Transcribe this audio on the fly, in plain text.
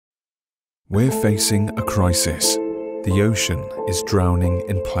We're facing a crisis. The ocean is drowning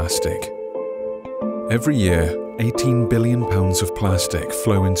in plastic. Every year, 18 billion pounds of plastic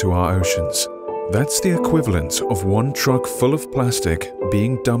flow into our oceans. That's the equivalent of one truck full of plastic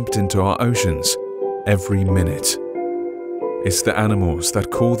being dumped into our oceans every minute. It's the animals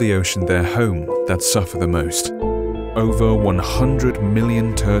that call the ocean their home that suffer the most. Over 100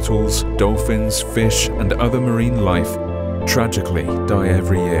 million turtles, dolphins, fish, and other marine life tragically die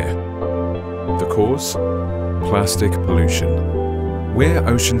every year. The cause? Plastic pollution. We're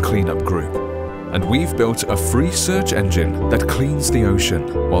Ocean Cleanup Group, and we've built a free search engine that cleans the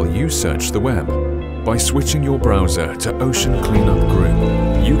ocean while you search the web. By switching your browser to Ocean Cleanup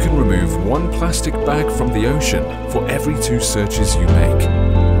Group, you can remove one plastic bag from the ocean for every 2 searches you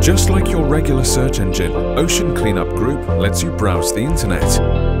make. Just like your regular search engine, Ocean Cleanup Group lets you browse the internet.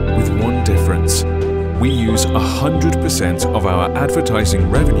 With one difference. We use 100% of our advertising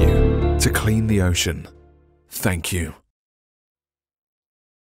revenue to clean the ocean. Thank you.